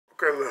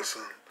Okay,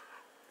 listen.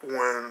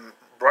 When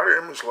Brighter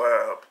Image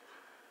Lab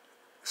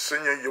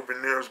send your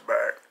veneers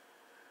back,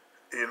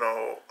 you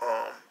know,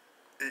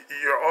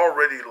 you're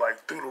already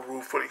like through the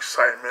roof with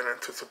excitement,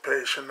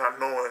 anticipation, not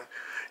knowing,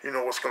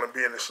 what's going to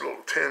be in this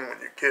little tin when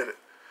you get it.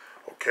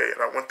 Okay,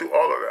 and I went through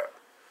all of that.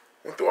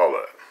 Went through all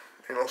of that.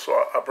 So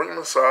I bring them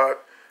inside.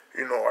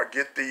 I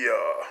get the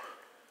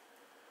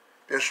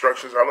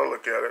instructions, how to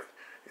look at it.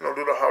 Do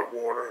the hot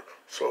water,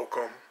 soak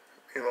them,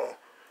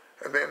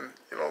 and then,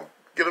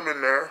 get them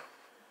in there,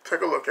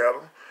 take a look at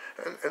them.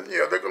 And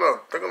yeah, they're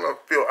gonna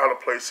feel out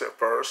of place at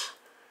first.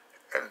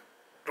 And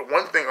the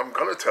one thing I'm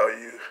gonna tell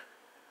you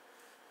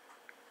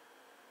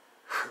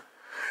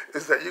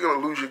is that you're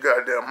gonna lose your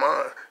goddamn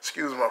mind.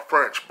 Excuse my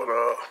French, but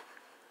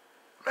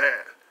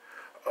man.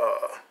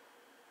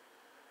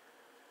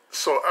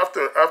 So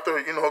after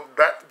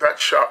that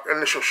shock,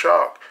 initial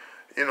shock,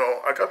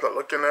 I got to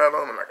looking at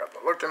them, and I got to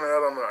looking at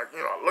them, and I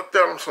looked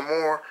at them some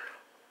more.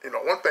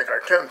 One thing I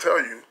can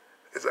tell you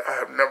is that I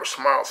have never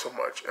smiled so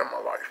much in my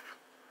life.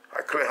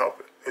 I couldn't help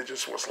it. It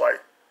just was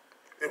like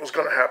it was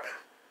gonna happen.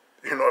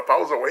 If I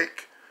was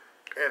awake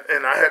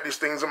and I had these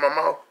things in my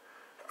mouth,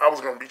 I was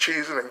gonna be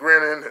cheesing and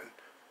grinning and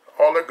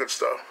all that good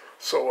stuff.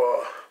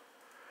 So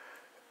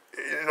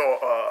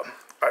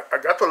I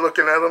got to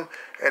looking at them,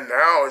 and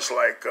now it's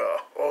like,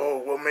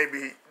 oh, well,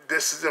 maybe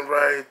this isn't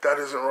right, that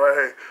isn't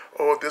right,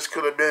 oh, this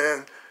could have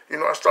been,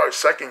 I started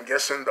second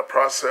guessing the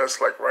process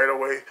like right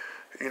away,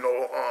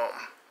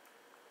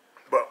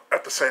 but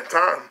at the same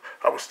time,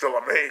 I was still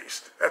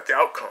amazed at the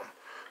outcome.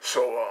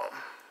 So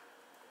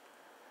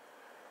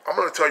I'm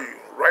going to tell you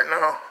right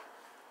now,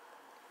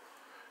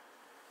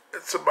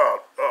 it's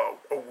about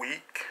a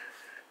week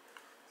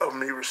of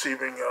me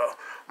receiving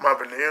my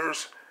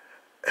veneers,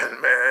 and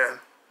man,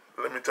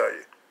 let me tell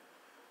you.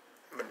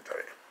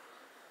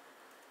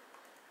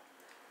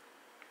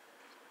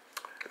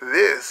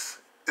 This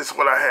is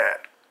what I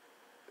had.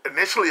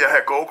 Initially, I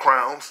had gold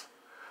crowns.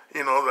 I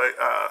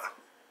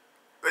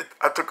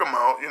took them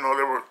out.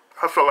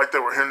 I felt like they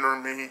were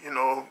hindering me. And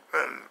more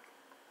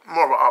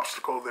of an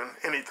obstacle than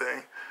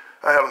anything.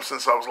 I had them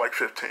since I was like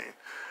 15.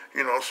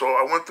 So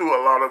I went through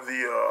a lot of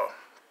the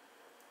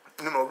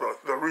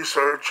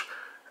research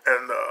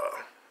and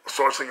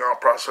sourcing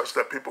out process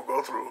that people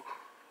go through.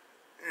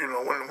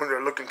 When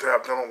they're looking to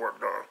have dental work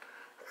done.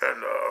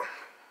 And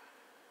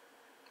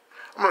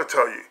I'm going to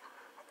tell you,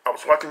 I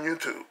was watching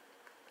YouTube,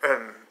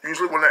 and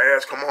usually when the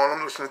ads come on,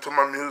 I'm listening to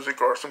my music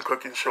or some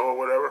cooking show or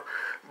whatever.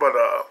 But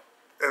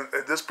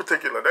in this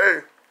particular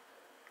day,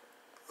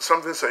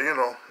 something said,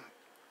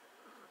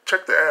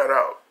 check the ad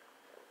out.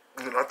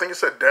 I think it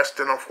said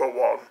Destin or Fort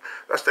Walton.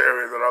 That's the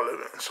area that I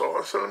live in. So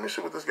I said, let me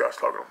see what this guy's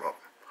talking about.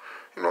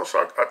 So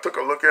I took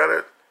a look at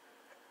it,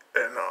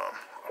 and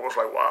I was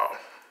like, wow.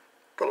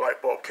 The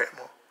light bulb came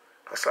on.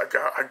 I said,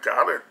 I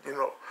gotta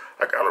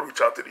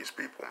reach out to these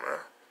people, man.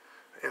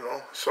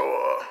 So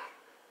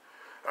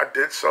I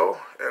did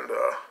so, and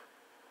I'm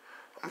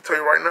gonna tell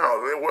you right now,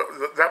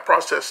 that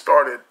process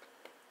started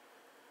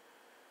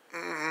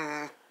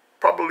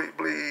probably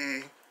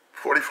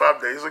 45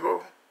 days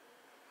ago,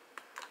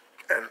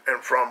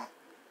 and from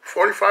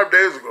 45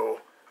 days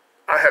ago,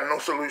 I had no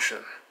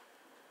solution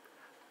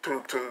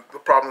to the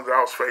problem that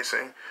I was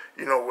facing,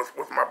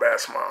 with my bad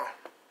smile.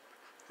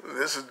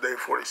 This is day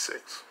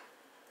 46.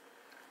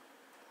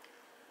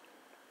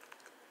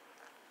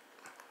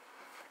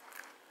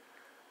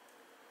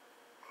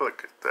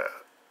 Look at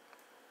that.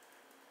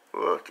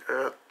 Look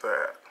at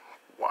that.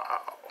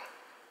 Wow.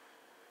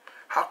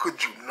 How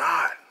could you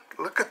not?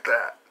 Look at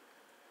that.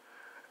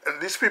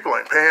 And these people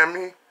ain't paying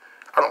me.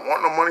 I don't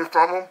want no money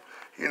from them.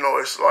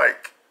 It's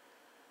like,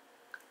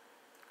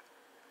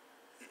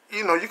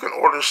 you can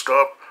order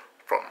stuff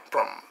from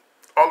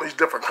all these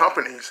different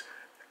companies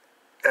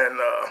and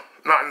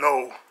not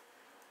know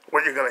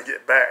what you're going to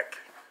get back,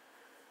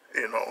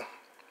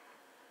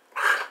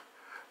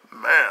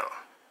 Man,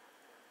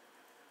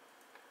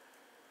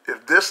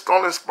 if this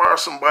don't inspire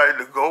somebody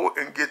to go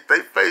and get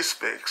their face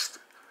fixed,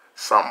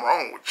 something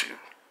wrong with you.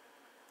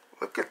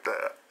 Look at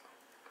that.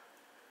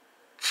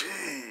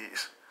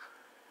 Jeez.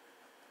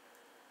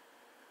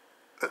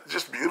 That's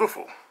just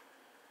beautiful.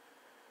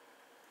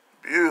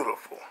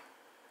 Beautiful.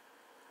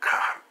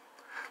 God.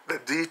 The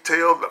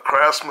detail, the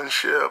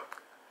craftsmanship.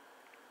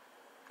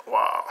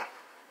 Wow.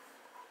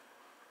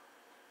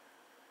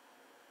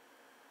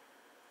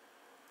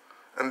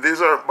 And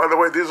these are, by the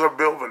way, these are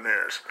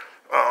Bilveneers.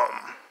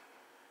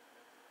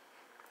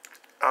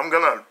 I'm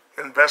going to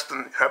invest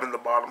in having the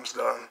bottoms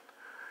done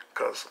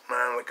because,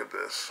 man, look at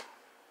this.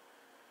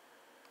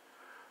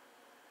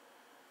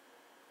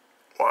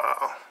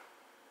 Wow.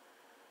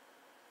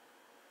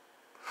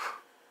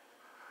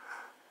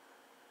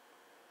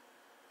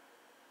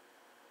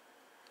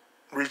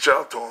 Reach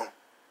out to them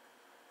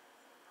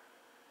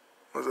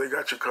because they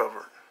got you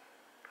covered.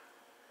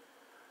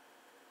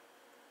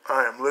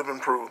 I am living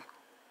proof,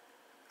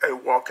 a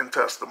walking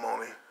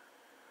testimony.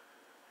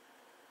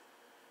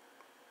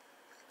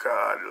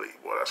 Godly,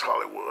 boy, that's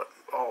Hollywood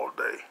all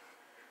day.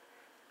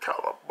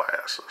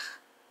 Calabasas.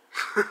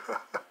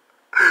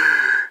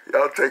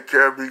 Y'all take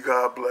care. Be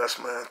God bless,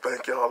 man.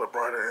 Thank y'all at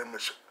Brighter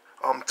Image.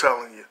 I'm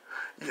telling you,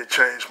 you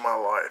changed my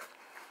life.